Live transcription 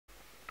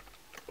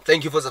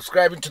Thank you for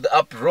subscribing to the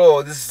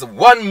uproar. This is a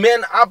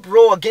one-man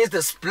uproar against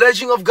the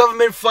splurging of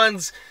government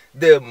funds,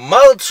 the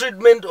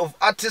maltreatment of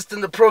artists in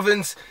the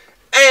province,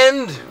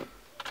 and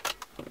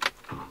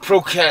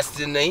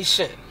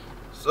procrastination.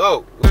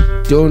 So,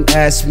 don't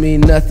ask me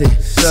nothing,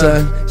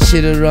 son.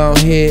 Shit around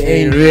here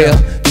ain't real.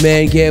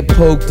 Man get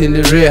poked in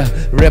the rear.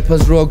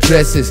 Rappers rock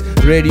dresses.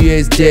 Radio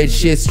is dead,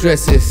 shit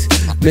stresses.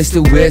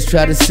 Mr. West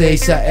try to say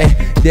something.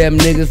 Them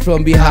niggas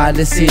from behind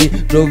the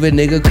scene drove a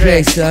nigga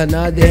crazy, son.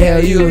 How the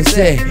hell you gon'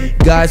 say?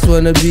 Guys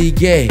wanna be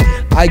gay.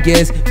 I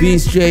guess being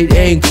straight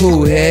ain't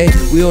cool, hey?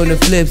 We on the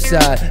flip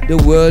side. The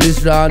world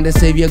is round. The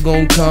savior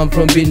gon' come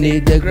from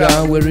beneath the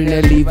ground. Wearing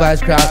a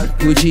Levi's crown,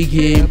 Gucci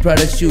King,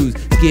 Prada shoes,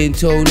 skin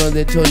tone on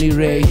the Tony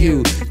Ray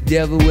hue.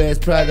 Devil wears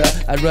Prada.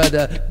 I'd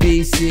rather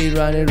be seen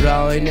running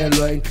around in a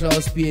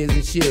loincloth, spears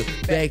and shield.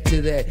 Back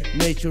to that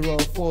natural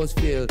force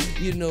field.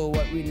 You know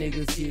what we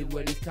niggas did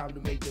when it's time to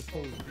make the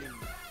post.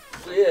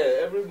 So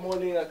yeah, every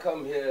morning I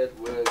come here at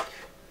work.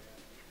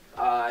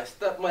 I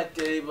start my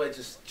day by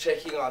just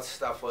checking out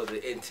stuff on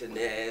the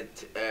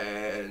internet,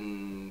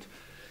 and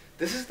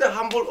this is the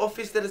humble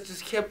office that has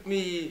just kept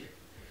me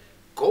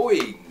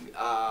going.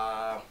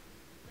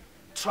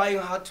 Trying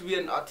hard to be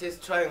an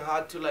artist, trying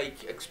hard to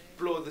like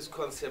explore this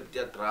concept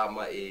of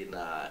drama in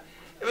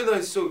even though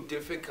it's so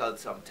difficult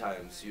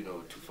sometimes, you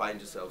know, to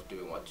find yourself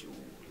doing what you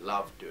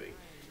love doing.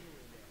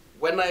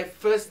 When I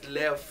first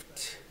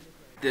left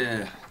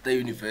the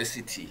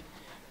university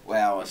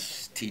where I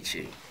was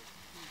teaching,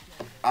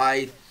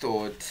 I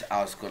thought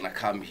I was gonna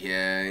come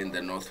here in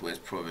the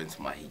Northwest Province,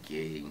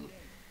 Mahikeng,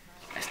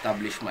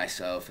 establish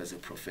myself as a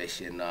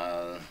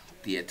professional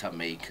theater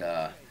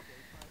maker,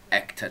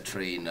 actor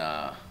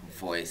trainer,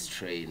 voice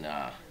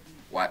trainer,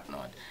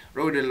 whatnot.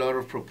 Wrote a lot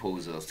of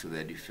proposals to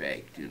that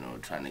effect, you know,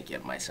 trying to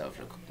get myself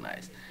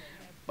recognized.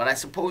 But I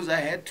suppose I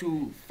had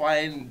to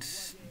find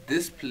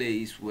this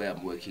place where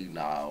I'm working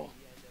now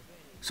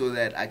so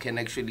that I can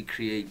actually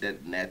create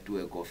that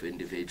network of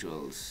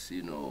individuals,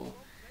 you know,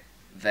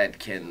 that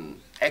can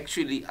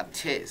actually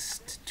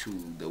attest to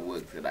the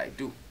work that I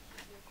do.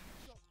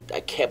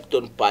 I kept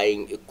on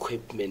buying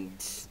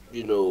equipment,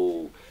 you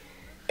know,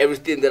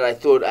 everything that I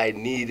thought I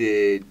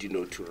needed, you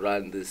know, to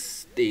run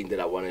this thing that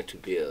I wanted to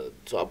build.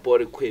 So I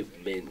bought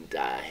equipment.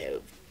 I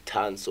have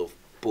tons of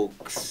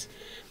books,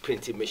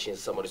 printing machines.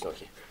 Somebody's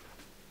knocking.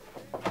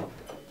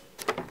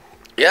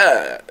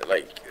 Yeah,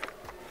 like,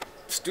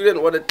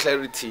 student wanted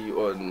clarity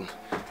on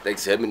the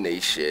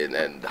examination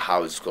and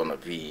how it's gonna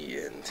be,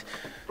 and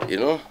you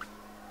know,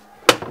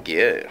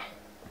 yeah.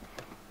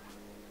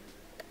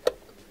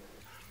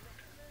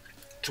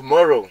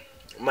 Tomorrow,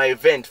 my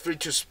event, Free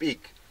to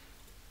Speak,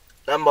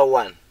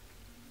 #1,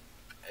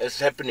 is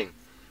happening,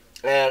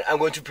 and I'm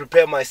going to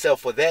prepare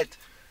myself for that.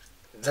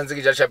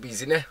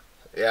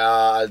 Yeah,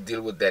 I'll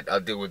deal with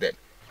that.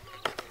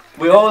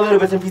 We're all little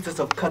bits and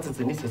pieces of cousins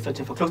and nieces,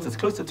 searching for closer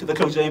to the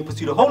closure in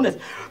pursuit of wholeness.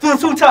 Through the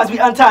two times we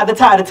untied the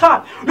tide of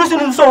time. Listen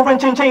to the soul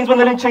wrenching chains when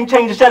the lynching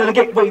change and shatter the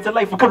gateways of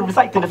life. We couldn't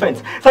recite the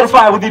defense.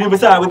 Satisfied with eating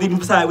beside, with eating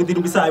beside, with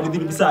eating beside, with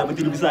eating beside,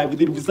 with eating beside,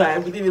 with eating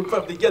beside, with eating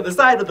from the other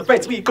side of the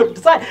fence. We couldn't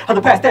decide how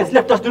the past tense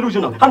left us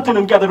delusional, hunting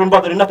and gathering,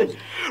 bothering nothing,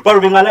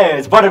 borrowing our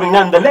layers, bothering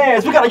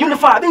nonetheless. We gotta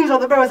unify. These are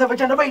the bearers of a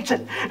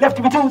generation, left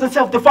to be tuned and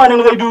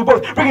self-defining. They do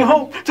both, bringing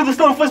hope to the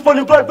slow first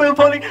falling blood bill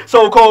pulling.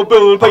 So-called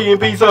bill paying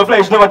piece of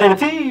flesh, no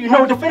identity,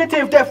 no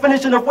definitive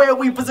definition of where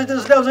we position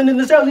ourselves and in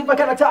the cells, if I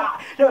cannot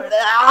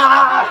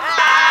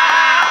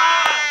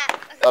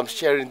I'm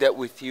sharing that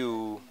with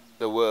you,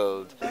 the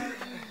world.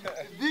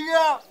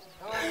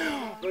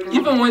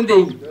 Even when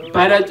they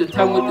bite out your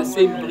tongue with the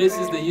same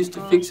braces they used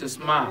to fix your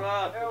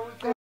smile.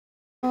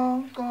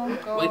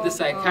 When the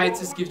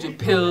psychiatrist gives you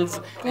pills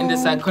and the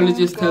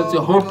psychologist tells you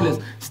hopeless,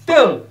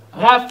 still,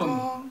 run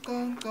from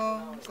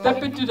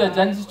step into the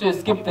dungeons to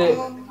escape the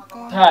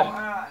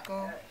time.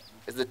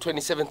 It's the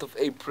 27th of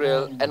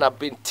April, and I've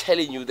been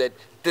telling you that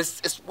this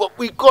is what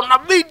we're gonna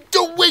be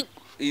doing.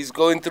 He's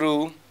going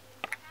through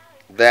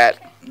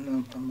that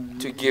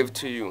to give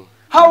to you.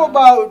 How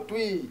about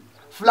we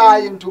fly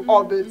into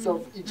orbits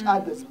of each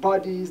other's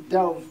bodies,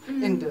 delve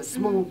in the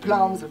smooth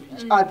plums of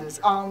each other's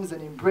arms,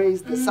 and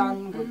embrace the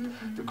sun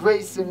with the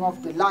gracing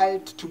of the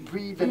light to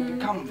breathe and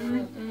become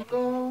free.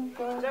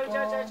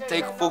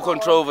 Take full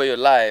control over your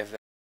life.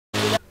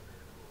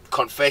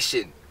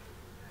 Confession.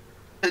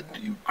 And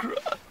you cry.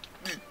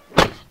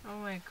 Oh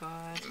my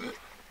God.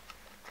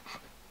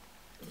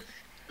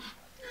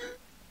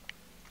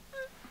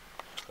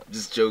 I'm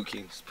just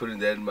joking, just putting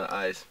that in my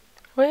eyes.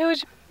 Why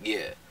would you?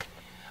 Yeah.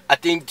 I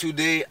think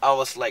today I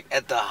was like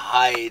at the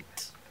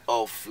height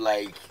of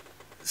like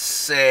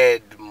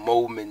sad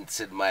moments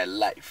in my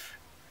life.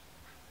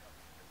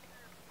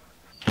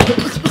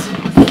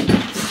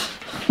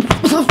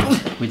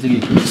 Wait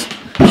again.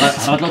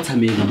 I don't tell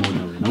me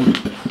anymore, no.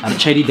 I'm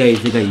Chinese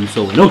days, they got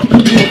so no.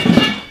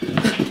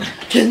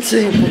 Can't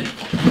say it.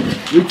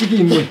 Wait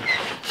again, boy.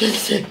 Can't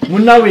say it.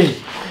 Munawi.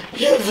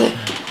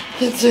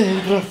 Can't say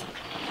it, bro.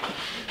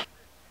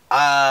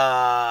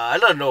 I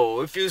don't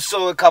know. If you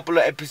saw a couple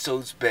of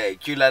episodes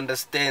back, you'll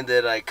understand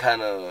that I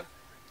kind of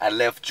I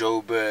left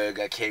Joburg,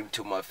 I came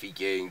to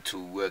Mafikeng to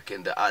work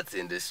in the arts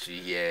industry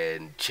here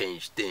and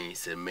change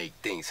things and make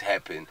things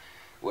happen,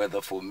 whether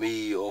for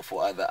me or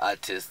for other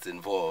artists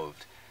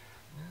involved.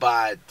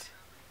 But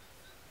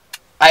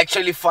I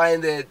actually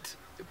find that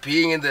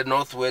being in the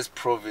Northwest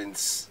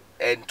Province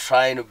and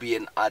trying to be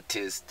an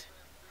artist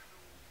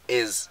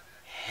is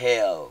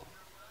hell.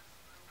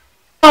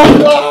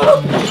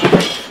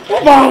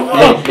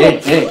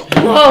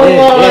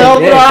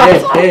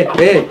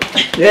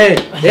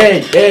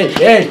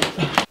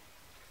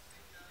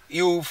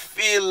 You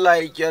feel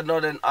like you're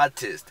not an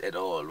artist at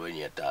all when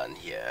you're done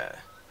here.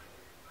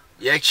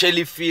 You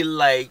actually feel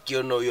like,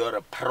 you know, you're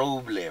a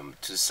problem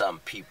to some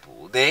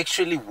people. They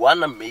actually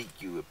want to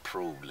make you a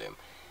problem.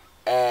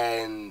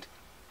 And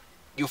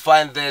you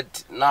find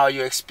that now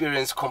your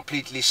experience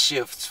completely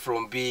shifts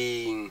from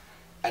being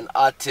an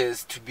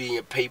artist to being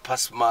a paper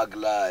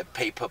smuggler, a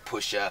paper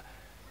pusher,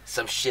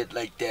 some shit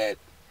like that.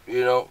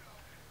 You know,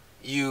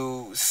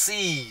 you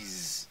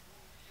cease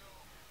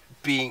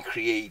being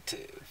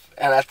creative.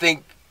 And I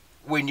think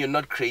when you're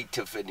not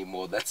creative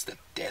anymore, that's the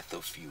death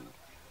of you.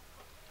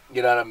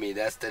 You know what I mean?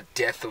 That's the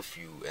death of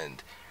you.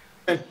 And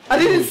I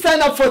didn't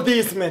sign up for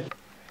this, man.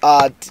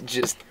 Art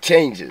just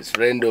changes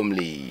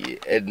randomly.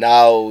 It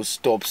now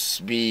stops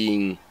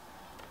being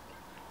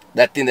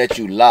that thing that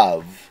you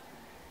love.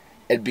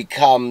 It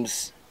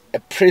becomes a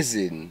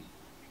prison.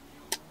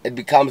 It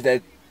becomes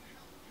that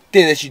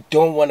thing that you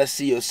don't want to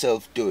see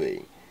yourself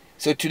doing.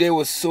 So today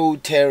was so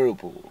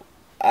terrible.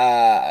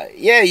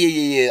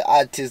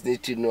 Artists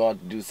need to know how to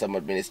do some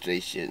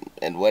administration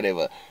and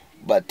whatever.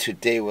 But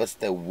today was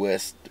the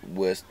worst.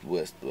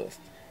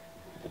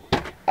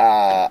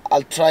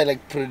 I'll try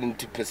like put it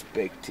into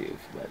perspective,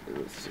 but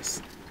it was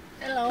just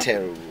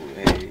terrible.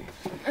 Hey,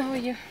 How are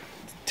you?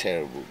 It's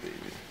terrible,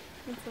 baby.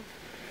 What's up?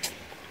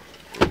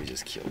 Let me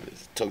just kill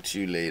this. Talk to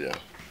you later.